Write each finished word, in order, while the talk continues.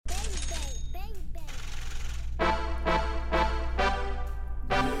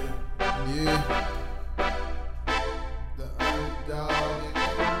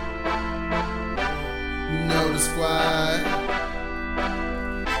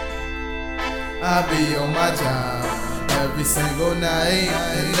I be on my job every single night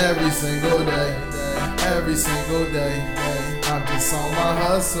and every single day. Every single day, I'm just on my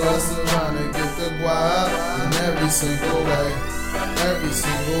hustle, trying to get the guap. And every single way,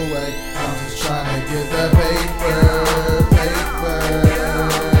 I'm just trying to get the paper.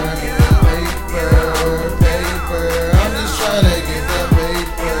 I'm just trying to get the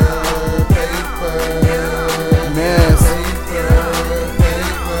paper. Mess.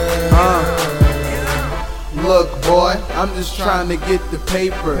 Look, boy, I'm just trying to get the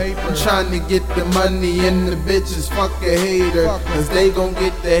paper. I'm trying to get the money and the bitches fuck a hater. Cause they gon'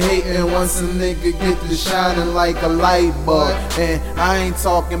 get the hating once a nigga get to shining like a light bulb. And I ain't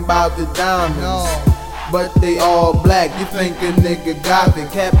talking about the diamonds, but they all black. You think a nigga got the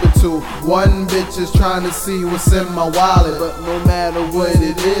capital. One bitch is trying to see what's in my wallet, but no matter what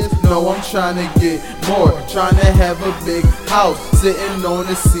it is, no, I'm trying to get more. Trying to have a big house sitting on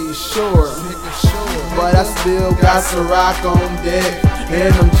the seashore. But I still got some rock on deck,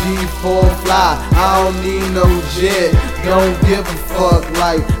 and I'm G4 fly. I don't need no jet, don't give a fuck.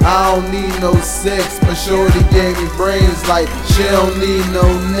 Like, I don't need no sex, but shorty gave me brains like she don't need no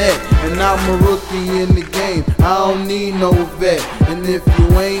neck. And I'm a rookie in the game, I don't need no vet. And if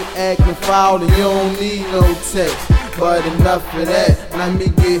you ain't acting foul, then you don't need no text. But enough of that, let me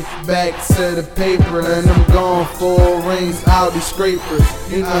get back to the paper. And I'm going 4 rings out these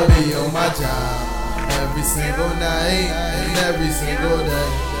scrapers. You know, I be on my job every single night and every single day.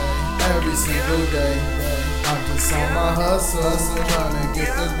 Every single day, I'm just on my hustle, trying to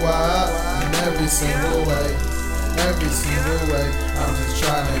get the guap. And every single way, I'm just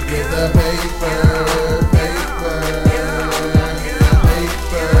trying to get the paper.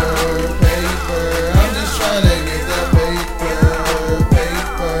 I'm just trying to get the paper.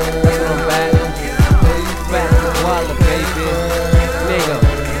 That's what I'm back. Walla, baby. Nigga,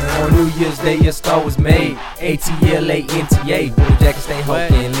 on New Year's Day, your star was made. ATLANTA. Bulldog jacket stay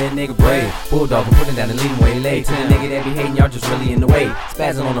hoking, little nigga brave. Bulldog, I'm putting down the leading way late. To the nigga that be hating, y'all just really in the way.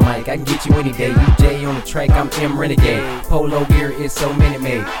 Spazzing on the mic, I can get you any day. UJ on the track, I'm M Renegade. Polo gear is so minute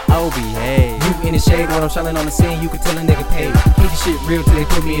made. Oh, behave. You in the shade when I'm shining on the scene, you can tell a nigga paid. Keep the shit real till they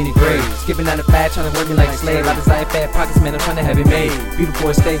put me in the grave. Skipping down the fat, trying to work me like a slave. I desire fat pockets, man, I'm trying to have it made. Beautiful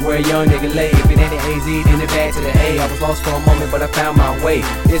estate where a young nigga lay. If it ain't an AZ, then it back to the A. I was lost for a moment, but I found my way.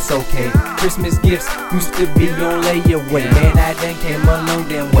 It's okay. Christmas gifts used to be on layaway. Man, I done came a long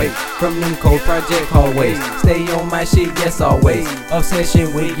damn way from them cold project hallways. Stay on my shit, yes, always.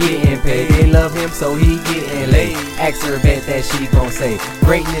 Obsession with getting paid. They love him, so he getting laid. Ask her bet that she gon' say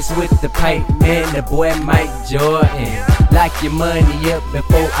greatness with the pipe, man, the boy Mike Jordan. Lock your money up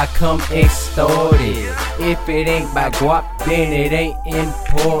before I come extort it. If it ain't by guap, then it ain't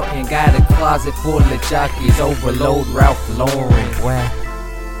important. Got a closet full of jockeys, overload Ralph Lauren. Wow.